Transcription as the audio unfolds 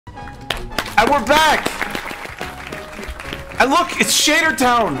And we're back! And look, it's Shader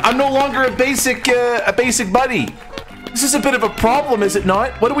Town! I'm no longer a basic buddy. This is a bit of a problem, is it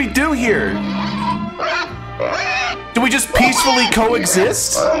not? What do we do here? Do we just peacefully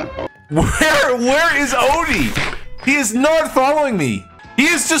coexist? Where is Odie? He is not following me. He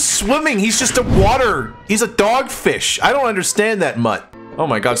is just swimming. He's just a water. He's a dogfish. I don't understand that mutt. Oh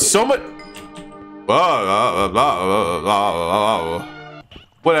my god, so much.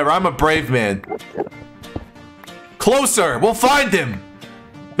 Whatever, I'm a brave man. Closer, we'll find him.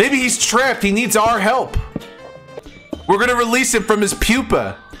 Maybe he's trapped. He needs our help. We're gonna release him from his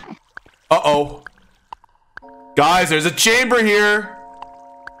pupa. Uh-oh. Guys, there's a chamber here.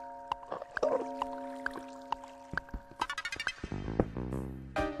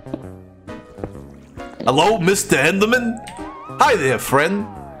 Hello, Mr. Enderman? Hi there, friend.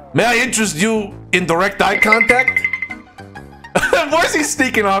 May I interest you in direct eye contact? Where's he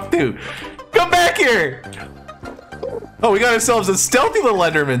sneaking off to? Come back here! Oh, we got ourselves a stealthy little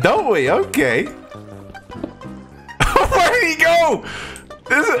Enderman, don't we? Okay. Where did he go?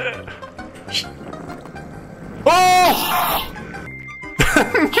 Oh!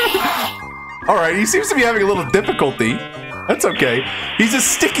 Alright, he seems to be having a little difficulty. That's okay. He's a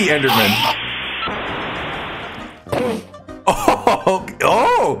sticky Enderman. Oh!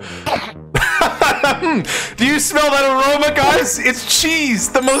 Oh! Do you smell that aroma, guys? It's cheese,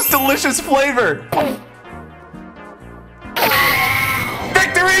 the most delicious flavor.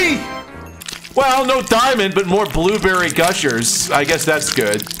 Victory! Well, no diamond, but more blueberry gushers. I guess that's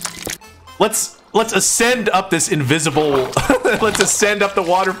good. Let's ascend up this invisible. Let's ascend up the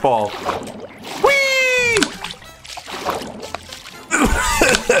waterfall. Whee!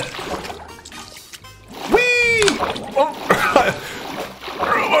 Whee! Oh.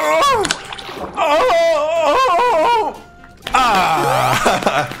 Oh!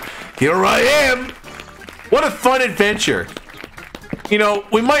 Ah! Here I am! What a fun adventure! You know,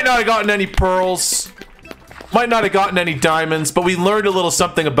 we might not have gotten any pearls, might not have gotten any diamonds, but we learned a little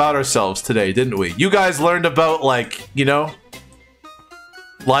something about ourselves today, didn't we? You guys learned about, like, you know,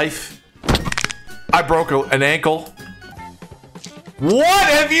 life. I broke an ankle. What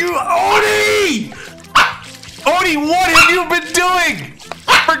have you, Odie? Odie, what have you been doing?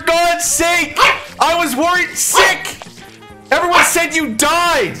 For God's sake! I was worried sick! Everyone said you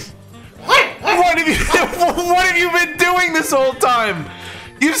died! What have you been doing this whole time?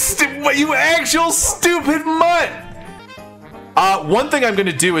 You actual stupid mutt! One thing I'm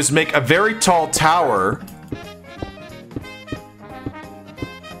gonna do is make a very tall tower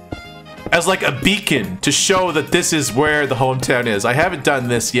as like a beacon to show that this is where the hometown is. I haven't done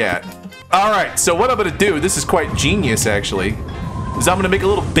this yet. Alright, so what I'm gonna do, this is quite genius actually, is I'm gonna make a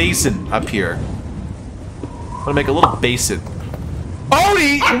little basin up here. I'm gonna make a little basin.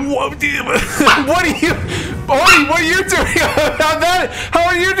 Odie! Odie, what are you doing? How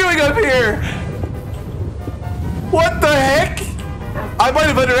are you doing up here? What the heck? I might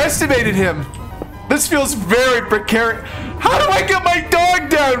have underestimated him. This feels very precarious. How do I get my dog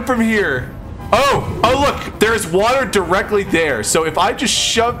down from here? Oh, look, there's water directly there. So if I just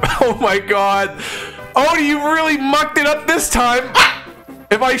shove, oh my God. Odie, you really mucked it up this time.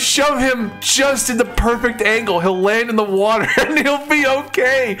 If I shove him just in the perfect angle, he'll land in the water and he'll be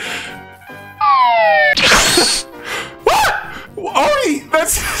okay. What? Odie,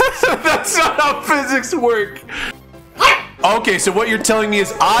 that's not how physics work. Okay, so what you're telling me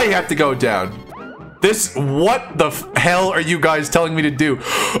is I have to go down. What the hell are you guys telling me to do?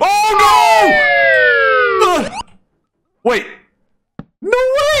 Oh no! Wait. No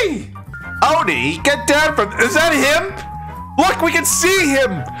way! Odie, get down from, is that him? Look, we can see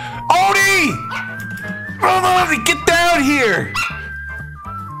him! Odie! Get down here!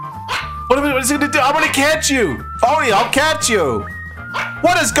 What is he gonna do? I'm gonna catch you! Odie, I'll catch you!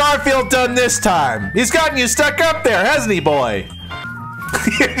 What has Garfield done this time? He's gotten you stuck up there, hasn't he, boy?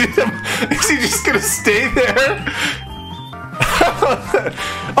 Is he just gonna stay there?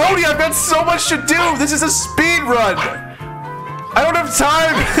 Odie, I've got so much to do! This is a speed run! I don't have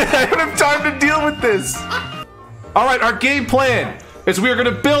time! I don't have time to deal with this! Alright, our game plan is we are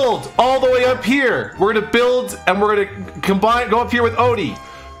gonna build all the way up here. We're gonna build and we're gonna go up here with Odie.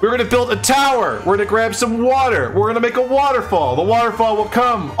 We're gonna build a tower. We're gonna grab some water. We're gonna make a waterfall. The waterfall will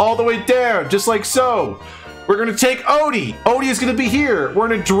come all the way down, just like so. We're gonna take Odie. Odie is gonna be here. We're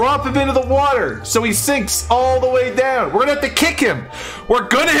gonna drop him into the water so he sinks all the way down. We're gonna have to kick him. We're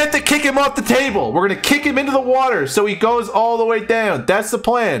gonna have to kick him off the table. We're gonna kick him into the water so he goes all the way down. That's the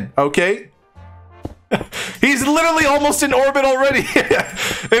plan, okay? He's literally almost in orbit already.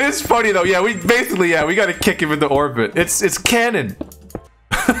 It is funny though. Yeah, we gotta kick him into orbit. It's canon.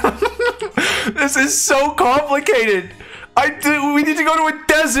 This is so complicated. We need to go to a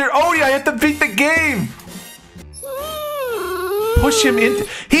desert. Odie, I have to beat the game. Push him in.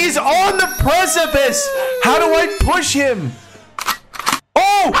 He's on the precipice. How do I push him?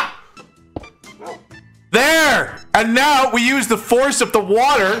 Oh! There. And now we use the force of the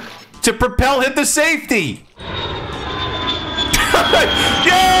water to propel him to safety.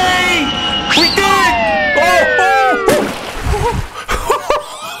 Yay! We did it!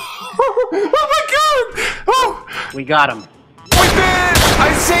 Oh my god! Oh! We got him. We did!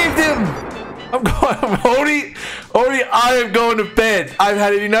 I saved him! I'm going, Odie, I am going to bed. I've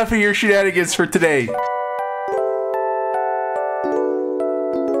had enough of your shenanigans for today.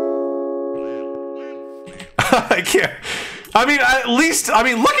 I can't. I mean, at least, look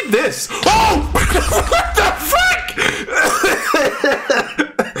at this. Oh! What the fuck?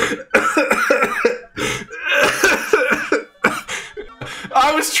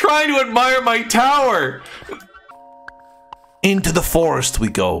 I was trying to admire my tower. Into the forest we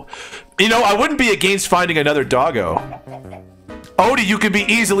go. You know, I wouldn't be against finding another doggo. Odie, you can be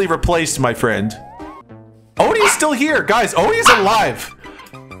easily replaced, my friend. Odie is still here. Guys, Odie is alive.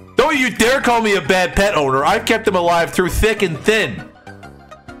 Don't you dare call me a bad pet owner. I've kept him alive through thick and thin.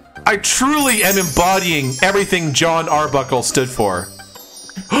 I truly am embodying everything John Arbuckle stood for.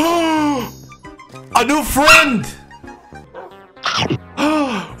 A new friend!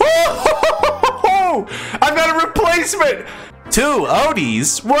 I've got a replacement! 2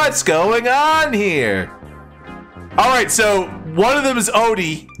 Odies? What's going on here? Alright, so one of them is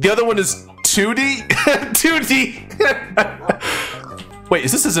Odie, the other one is 2D? 2D! Wait,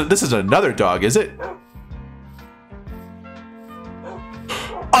 this is another dog, is it?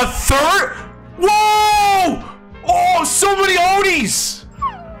 A third? Whoa! Oh, so many Odies!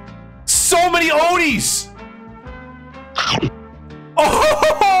 So many Odies!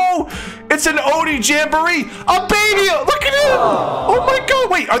 Oh, it's an Odie jamboree! A baby! Look at him! Oh my god,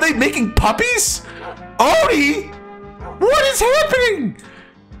 wait, are they making puppies? Odie? What is happening?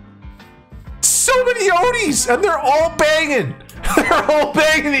 So many Odies, and they're all banging. They're all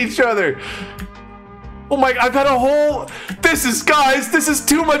banging each other. Oh my, I've got a whole, this is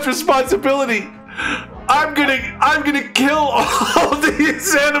too much responsibility. I'm gonna kill all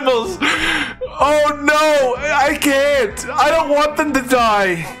these animals. Oh no, I can't. I don't want them to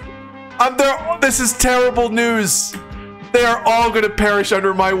die. This is terrible news. They are all gonna perish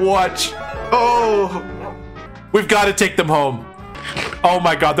under my watch. Oh, we've got to take them home. Oh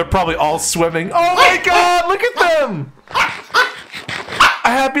my god, they're probably all swimming. Oh my god, look at them. A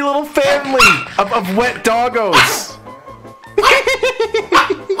happy little family of wet doggos.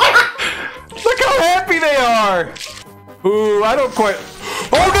 Look how happy they are. Ooh, I don't quite.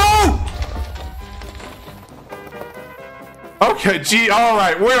 Oh no! Okay, gee, all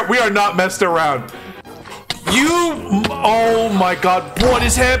right, we are not messed around. Oh my god, what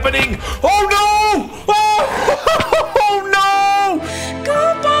is happening? Oh no! Oh no!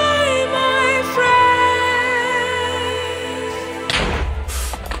 Goodbye, my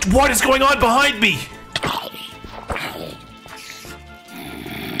friend. What is going on behind me?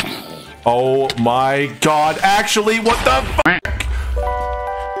 Oh my god, actually, what the f***?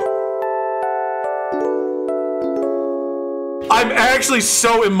 I'm actually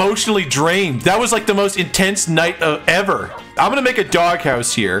so emotionally drained. That was like the most intense night ever. I'm gonna make a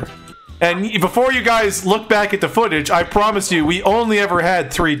doghouse here. And before you guys look back at the footage, I promise you, we only ever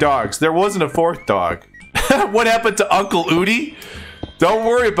had 3 dogs. There wasn't a 4th dog. What happened to Uncle Odie? Don't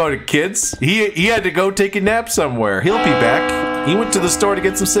worry about it, kids. He had to go take a nap somewhere. He'll be back. He went to the store to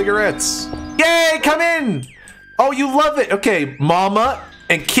get some cigarettes. Yay, come in! Oh, you love it. Okay, Mama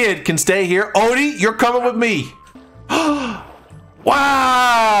and Kid can stay here. Odie, you're coming with me.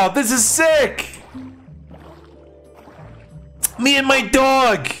 Wow, this is sick. Me and my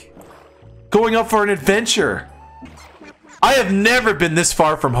dog going up for an adventure. I have never been this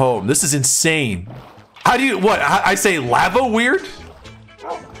far from home. This is insane. How do you, what, I say lava weird?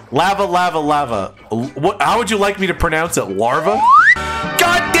 Lava, lava, lava. What? How would you like me to pronounce it? Larva?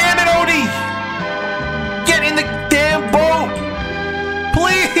 God damn it, Odie! Get in the damn boat!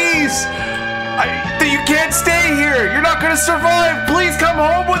 Please! You can't stay here! You're not gonna survive! Please come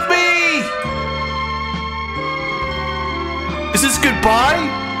home with me! Is this goodbye?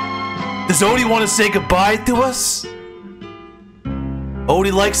 Does Odie want to say goodbye to us?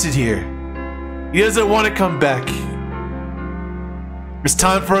 Odie likes it here. He doesn't want to come back. It's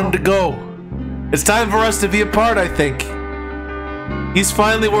time for him to go. It's time for us to be apart, I think. He's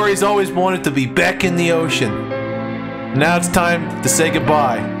finally where he's always wanted to be, back in the ocean. Now it's time to say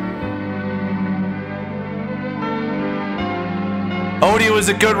goodbye. Odie, was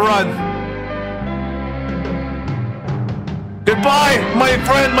a good run. Goodbye, my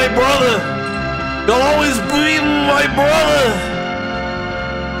friend, my brother. You'll always be my brother.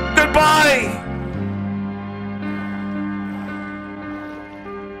 Goodbye.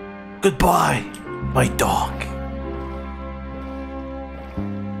 Goodbye, my dog.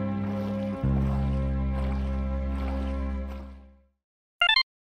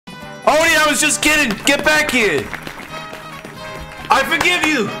 Odie, I was just kidding. Get back here. I forgive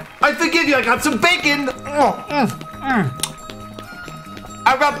you. I forgive you. I got some bacon.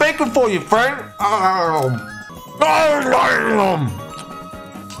 I've got bacon for you, friend.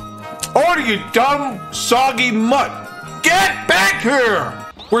 Odie, you dumb, soggy mutt. Get back here.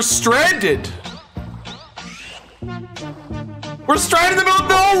 We're stranded. We're stranded in the middle of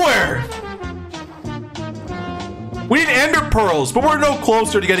nowhere. We need ender pearls, but we're no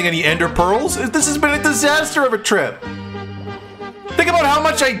closer to getting any ender pearls. This has been a disaster of a trip. Think about how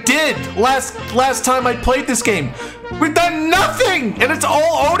much I did last time I played this game. We've done nothing, and it's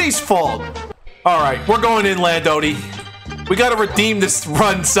all Odie's fault. All right, we're going inland, Odie. We gotta redeem this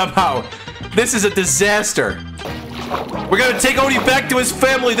run somehow. This is a disaster. We're gonna take Odie back to his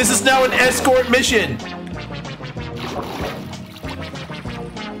family. This is now an escort mission.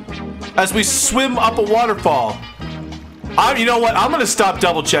 As we swim up a waterfall. You know what? I'm gonna stop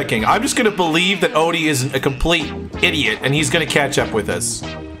double checking. I'm just gonna believe that Odie isn't a complete idiot and he's gonna catch up with us.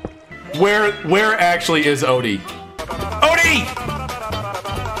 Where actually is Odie? Odie!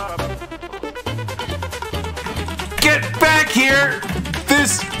 Get back here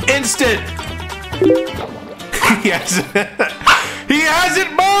this instant! He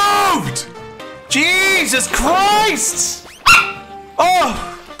hasn't moved! Jesus Christ!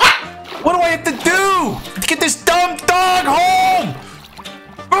 Oh! What do I have to do to get this dumb dog home?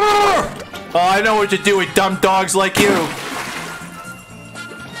 Oh, I know what to do with dumb dogs like you.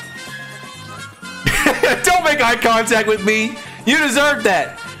 Don't make eye contact with me. You deserve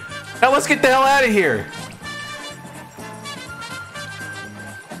that. Now let's get the hell out of here.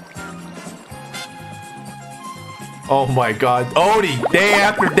 Oh my God, Odie, day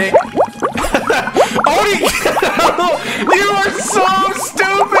after day. Odie, you are so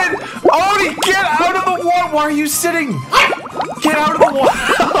stupid! Odie, get out of the water! Why are you sitting? Get out of the water!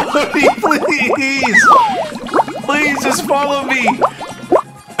 Odie, please! Please, just follow me!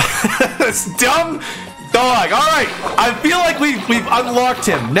 This dumb dog. Alright, I feel like we've unlocked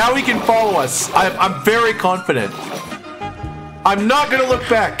him. Now he can follow us. I'm very confident. I'm not gonna look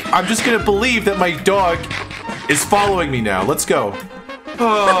back. I'm just gonna believe that my dog is following me now. Let's go.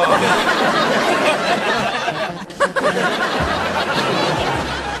 Oh.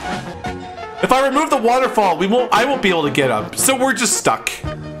 If I remove the waterfall, I won't be able to get up. So we're just stuck.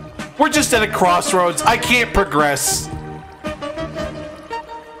 We're just at a crossroads. I can't progress.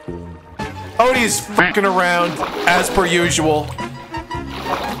 Odie is fucking around as per usual.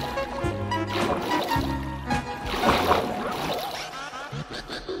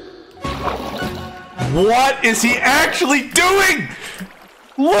 What is he actually doing?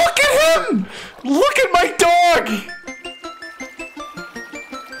 Look at him! Look at my dog!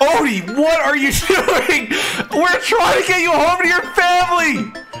 Odie, what are you doing? We're trying to get you home to your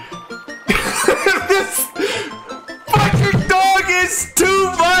family! This fucking dog is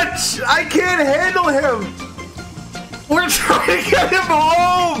too much! I can't handle him! We're trying to get him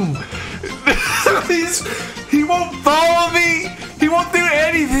home! He won't follow me! He won't do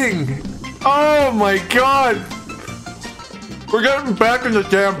anything! Oh my God! We're getting back in the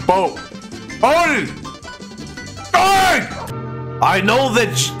damn boat. Odie! Odie! I know that,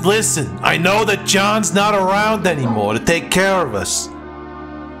 listen, I know that John's not around anymore to take care of us.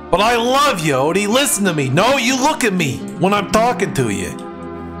 But I love you, Odie. Listen to me. No, you look at me when I'm talking to you.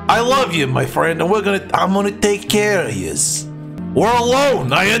 I love you, my friend, and I'm gonna take care of you. We're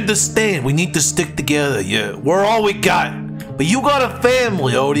alone, I understand. We need to stick together, yeah. We're all we got. But you got a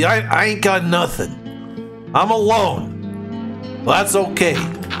family, Odie. I ain't got nothing. I'm alone. Well, that's okay.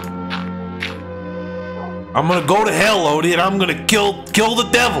 I'm gonna go to hell, Odie, and I'm gonna kill the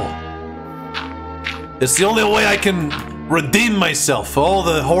devil. It's the only way I can redeem myself for all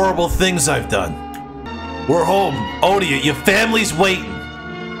the horrible things I've done. We're home. Odie, your family's waiting.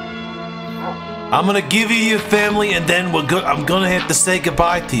 I'm gonna give you your family, and then I'm gonna have to say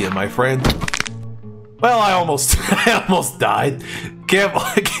goodbye to you, my friend. Well, I almost died. Careful,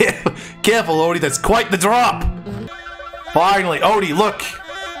 careful, Odie. That's quite the drop. Finally, Odie, look.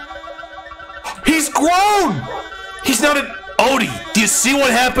 He's grown. He's not an Odie. Do you see what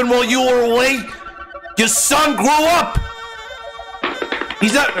happened while you were away? Your son grew up.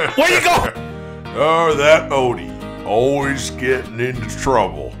 He's not. Where you go? Oh, that Odie, always getting into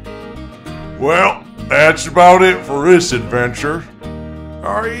trouble. Well, that's about it for this adventure.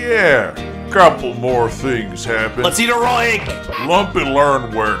 Oh yeah, couple more things happen. Let's eat a raw egg. Lumpy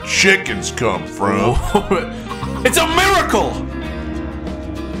learned where chickens come from. It's a miracle.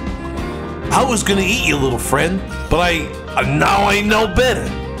 I was gonna eat you, little friend, but now I know better.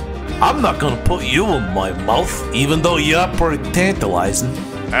 I'm not gonna put you in my mouth, even though you're pretty tantalizing.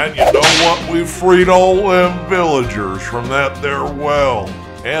 And you know what? We freed all them villagers from that there well.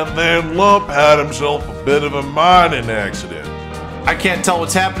 And then Lump had himself a bit of a mining accident. I can't tell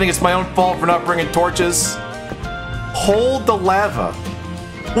what's happening. It's my own fault for not bringing torches. Hold the lava.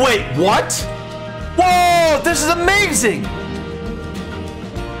 Wait, what? Whoa, this is amazing!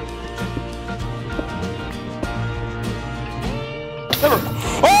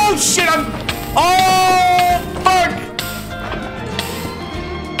 Oh shit, oh, fuck!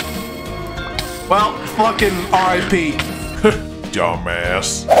 Well, fucking R.I.P.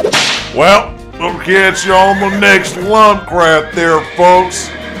 Dumbass. Well, we'll catch you on the next LUMPCRAFT there, folks.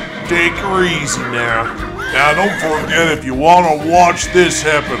 Take her easy now. Now, don't forget, if you want to watch this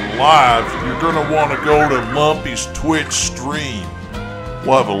happen live, you're going to want to go to Lumpy's Twitch stream.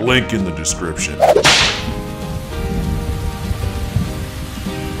 We'll have a link in the description.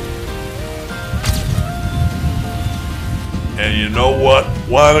 And you know what?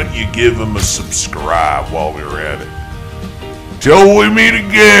 Why don't you give him a subscribe while we're at it? Till we meet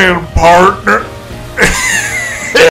again, partner.